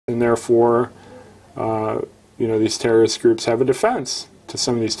and therefore, these terrorist groups have a defense to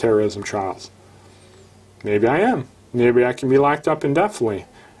some of these terrorism trials. Maybe I am. Maybe I can be locked up indefinitely.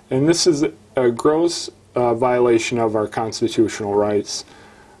 And this is a gross violation of our constitutional rights.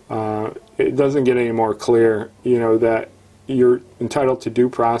 It doesn't get any more clear, that you're entitled to due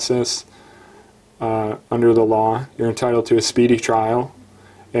process under the law. You're entitled to a speedy trial.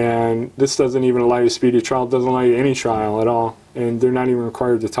 And this doesn't even allow you a speedy trial. It doesn't allow you any trial at all. And they're not even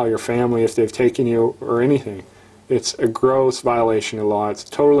required to tell your family if they've taken you or anything. It's a gross violation of law. It's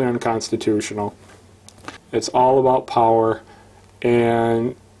totally unconstitutional. It's all about power.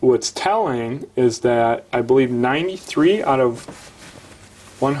 And what's telling is that I believe 93 out of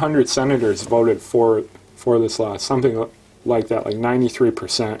 100 senators voted for this law, something like that, like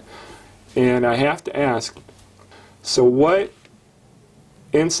 93%. And I have to ask, so what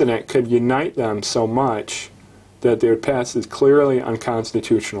incident could unite them so much that they would pass this clearly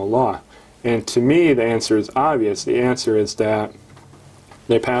unconstitutional law? And to me, the answer is obvious. The answer is that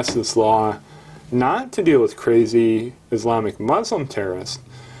they passed this law not to deal with crazy Islamic Muslim terrorists,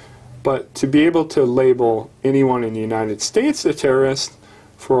 but to be able to label anyone in the United States a terrorist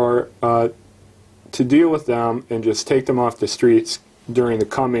for to deal with them and just take them off the streets during the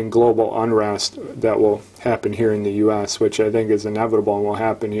coming global unrest that will happen here in the U.S., which I think is inevitable and will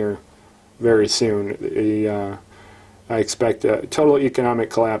happen here very soon. I expect a total economic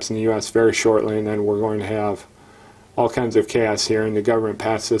collapse in the U.S. very shortly, and then we're going to have all kinds of chaos here, and the government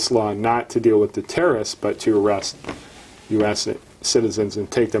passed this law not to deal with the terrorists, but to arrest U.S. citizens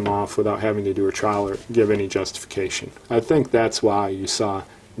and take them off without having to do a trial or give any justification. I think that's why you saw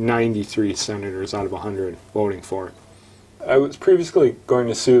 93 senators out of 100 voting for it. I was previously going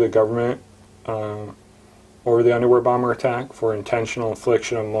to sue the government over the underwear bomber attack for intentional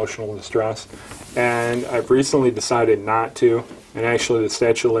infliction of emotional distress, and I've recently decided not to. And actually, the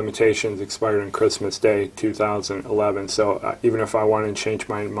statute of limitations expired on Christmas Day 2011, so even if I wanted to change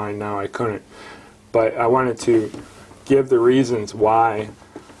my mind now, I couldn't. But I wanted to give the reasons why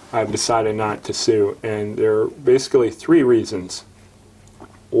I've decided not to sue, and there are basically three reasons.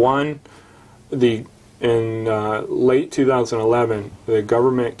 One, in late 2011, the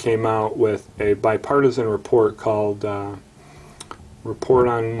government came out with a bipartisan report called Report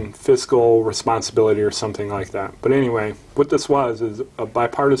on Fiscal Responsibility or something like that. But anyway, what this was is a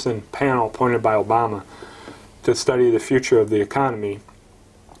bipartisan panel appointed by Obama to study the future of the economy.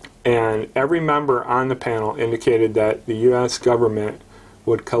 And every member on the panel indicated that the U.S. government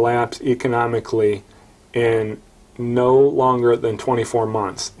would collapse economically in no longer than 24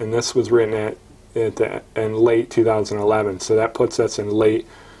 months. And this was written in late 2011, so that puts us in late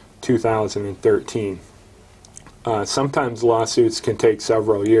 2013. Sometimes lawsuits can take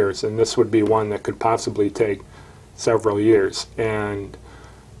several years, and this would be one that could possibly take several years. And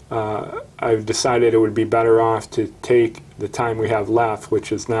I've decided it would be better off to take the time we have left,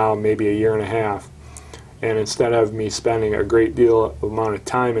 which is now maybe a year and a half, and instead of me spending a great deal of amount of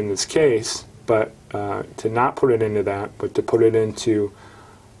time in this case, but to not put it into that, but to put it into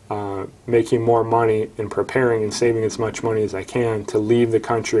making more money and preparing and saving as much money as I can to leave the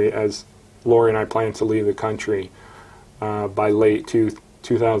country, as Lori and I plan to leave the country by late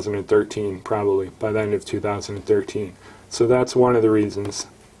 2013, probably, by the end of 2013. So that's one of the reasons.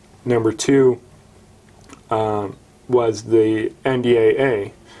 Number two was the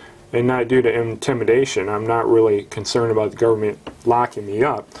NDAA, and not due to intimidation. I'm not really concerned about the government locking me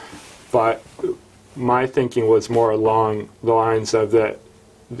up, but my thinking was more along the lines of that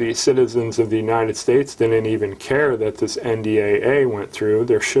the citizens of the United States didn't even care that this NDAA went through.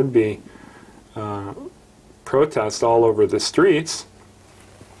 There should be protests all over the streets.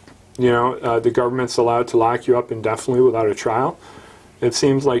 The government's allowed to lock you up indefinitely without a trial. It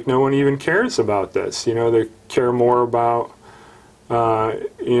seems like no one even cares about this. They care more about,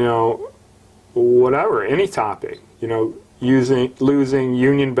 whatever, any topic. Losing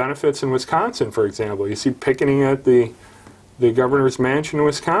union benefits in Wisconsin, for example. You see picketing at the governor's mansion in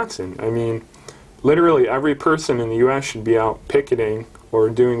Wisconsin. I mean, literally every person in the U.S. should be out picketing or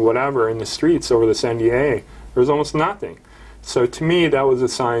doing whatever in the streets over this NDAA. There's almost nothing. So to me, that was a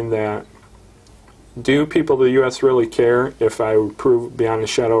sign that, do people of the U.S. really care if I would prove beyond a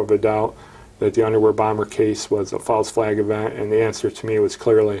shadow of a doubt that the underwear bomber case was a false flag event? And the answer to me was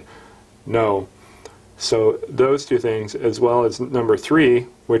clearly no. So those two things, as well as number three,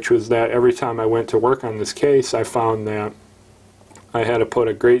 which was that every time I went to work on this case, I found that I had to put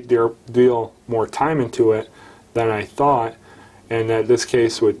a great deal more time into it than I thought, and that this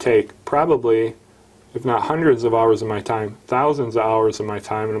case would take probably, if not hundreds of hours of my time, thousands of hours of my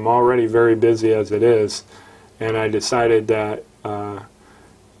time, and I'm already very busy as it is. And I decided that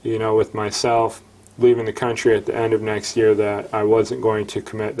you know, with myself leaving the country at the end of next year, that I wasn't going to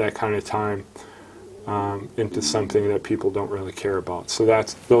commit that kind of time into something that people don't really care about. So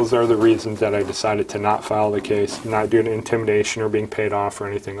those are the reasons that I decided to not file the case, not due to intimidation or being paid off or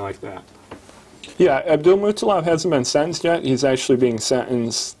anything like that. Yeah, Abdul Muttalab hasn't been sentenced yet. He's actually being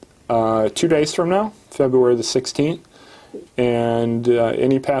sentenced 2 days from now, February the 16th. And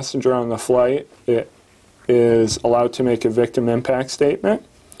any passenger on the flight is allowed to make a victim impact statement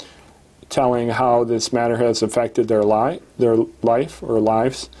telling how this matter has affected their life or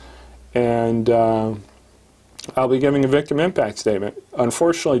lives. And I'll be giving a victim impact statement.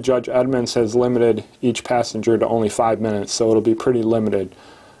 Unfortunately, Judge Edmonds has limited each passenger to only 5 minutes, so it'll be pretty limited.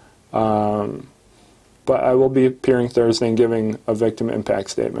 But I will be appearing Thursday and giving a victim impact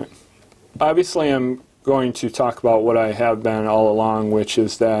statement. Obviously, I'm going to talk about what I have been all along, which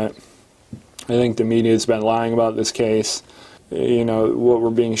is that I think the media has been lying about this case. You know, what we're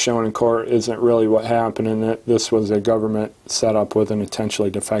being shown in court isn't really what happened, and that this was a government setup with an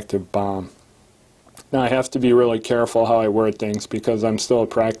intentionally defective bomb. Now, I have to be really careful how I word things because I'm still a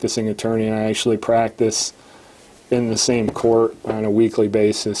practicing attorney and I actually practice in the same court on a weekly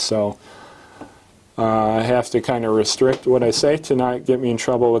basis, so I have to kind of restrict what I say to not get me in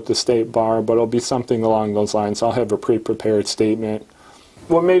trouble with the state bar, but it'll be something along those lines. I'll have a pre-prepared statement.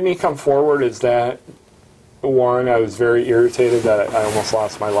 What made me come forward is that, one, I was very irritated that I almost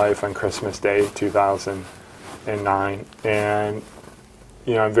lost my life on Christmas Day 2009, and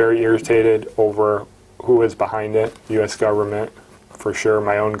you know, I'm very irritated over who is behind it, the U.S. government, for sure,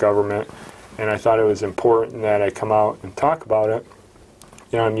 my own government, and I thought it was important that I come out and talk about it.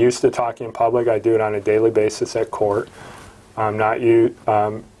 You know, I'm used to talking in public. I do it on a daily basis at court. I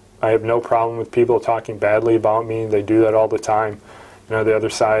have no problem with people talking badly about me. They do that all the time. You know, the other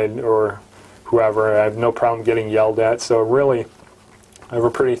side or whoever, I have no problem getting yelled at. So really, I have a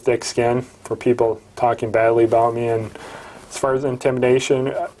pretty thick skin for people talking badly about me. And as far as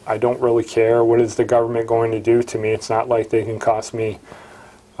intimidation, I don't really care. What is the government going to do to me? It's not like they can cost me,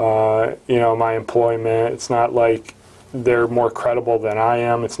 you know, my employment. It's not like they're more credible than I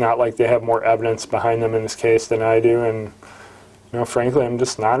am. It's not like they have more evidence behind them in this case than I do. And, you know, frankly, I'm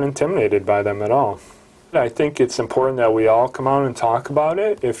just not intimidated by them at all. I think it's important that we all come out and talk about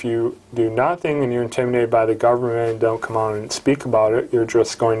it. If you do nothing and you're intimidated by the government and don't come out and speak about it, you're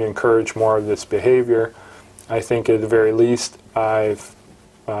just going to encourage more of this behavior. I think at the very least I've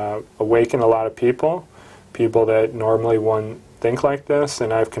awakened a lot of people that normally wouldn't think like this,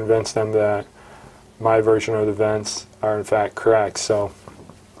 and I've convinced them that my version of the events are in fact correct. So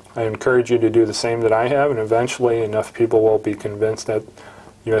I encourage you to do the same that I have, and eventually enough people will be convinced that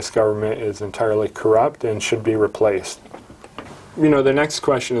the U.S. government is entirely corrupt and should be replaced. You know, the next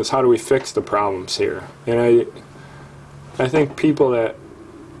question is, how do we fix the problems here? And I think people that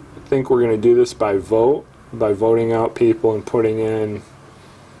think we're going to do this by voting out people and putting in,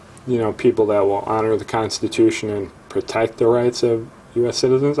 you know, people that will honor the Constitution and protect the rights of U.S.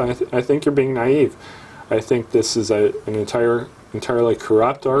 citizens, I think you're being naive. I think this is an entirely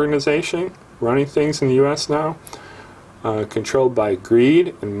corrupt organization running things in the U.S. now, controlled by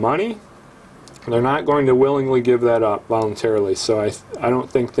greed and money. They're not going to willingly give that up voluntarily. So I don't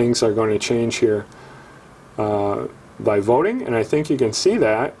think things are going to change here by voting, and I think you can see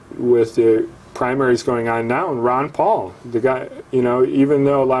that with the primaries going on now, and Ron Paul, the guy, you know, even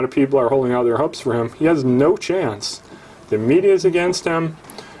though a lot of people are holding out their hopes for him, he has no chance. The media is against him,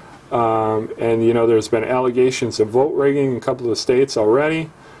 and you know, there's been allegations of vote rigging in a couple of states already,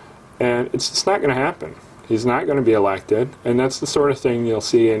 and it's just not going to happen. He's not going to be elected, and that's the sort of thing you'll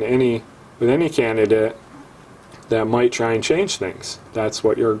see with any candidate that might try and change things. That's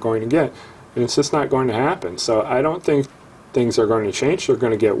what you're going to get, and it's just not going to happen. So I don't think things are going to change. They're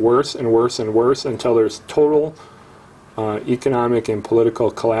going to get worse and worse and worse until there's total economic and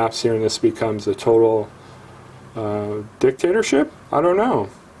political collapse here, and this becomes a total dictatorship? I don't know.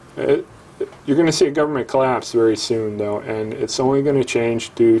 You're going to see a government collapse very soon, though, and it's only going to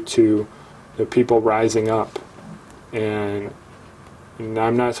change due to the people rising up. And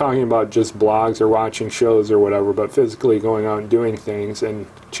I'm not talking about just blogs or watching shows or whatever, but physically going out and doing things and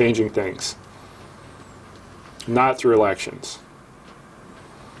changing things. Not through elections.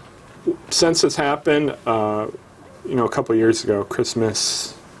 Since this happened, you know, a couple years ago,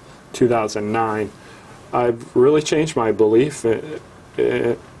 Christmas 2009, I've really changed my belief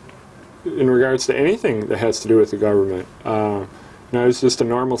in regards to anything that has to do with the government. You know, I was just a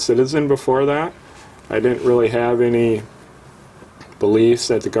normal citizen before that. I didn't really have any beliefs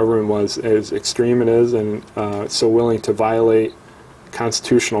that the government was as extreme it is and so willing to violate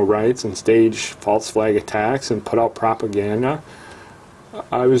constitutional rights and stage false flag attacks and put out propaganda.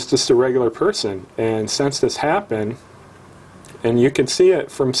 I was just a regular person. And since this happened, and you can see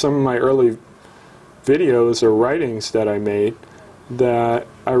it from some of my early videos or writings that I made, that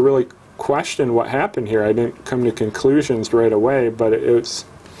I really questioned what happened here. I didn't come to conclusions right away, but it was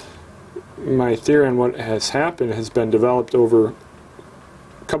my theory on what has happened has been developed over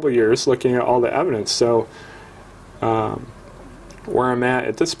a couple of years looking at all the evidence. So where I'm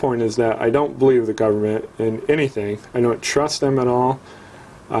at this point is that I don't believe the government in anything. I don't trust them at all.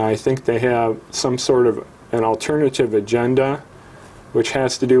 I think they have some sort of an alternative agenda which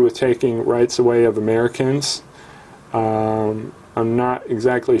has to do with taking rights away of Americans. I'm not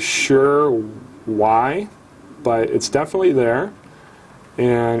exactly sure why, but it's definitely there.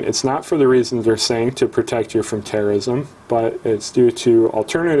 And it's not for the reasons they're saying to protect you from terrorism, but it's due to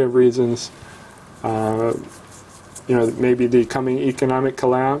alternative reasons. You know, maybe the coming economic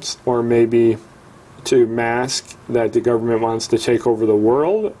collapse, or maybe to mask that the government wants to take over the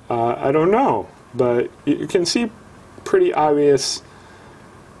world. I don't know, but you can see pretty obvious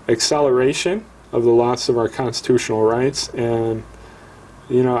acceleration of the loss of our constitutional rights. And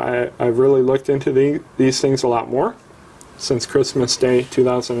you know, I've really looked into these things a lot more since Christmas Day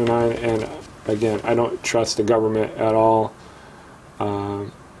 2009, and again, I don't trust the government at all,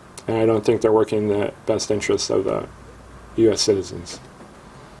 and I don't think they're working in the best interests of the U.S. citizens.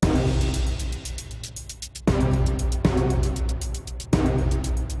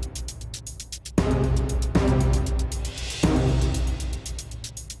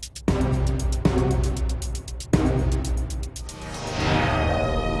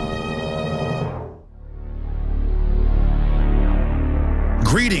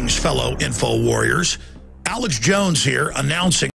 Greetings, fellow Info Warriors. Alex Jones here announcing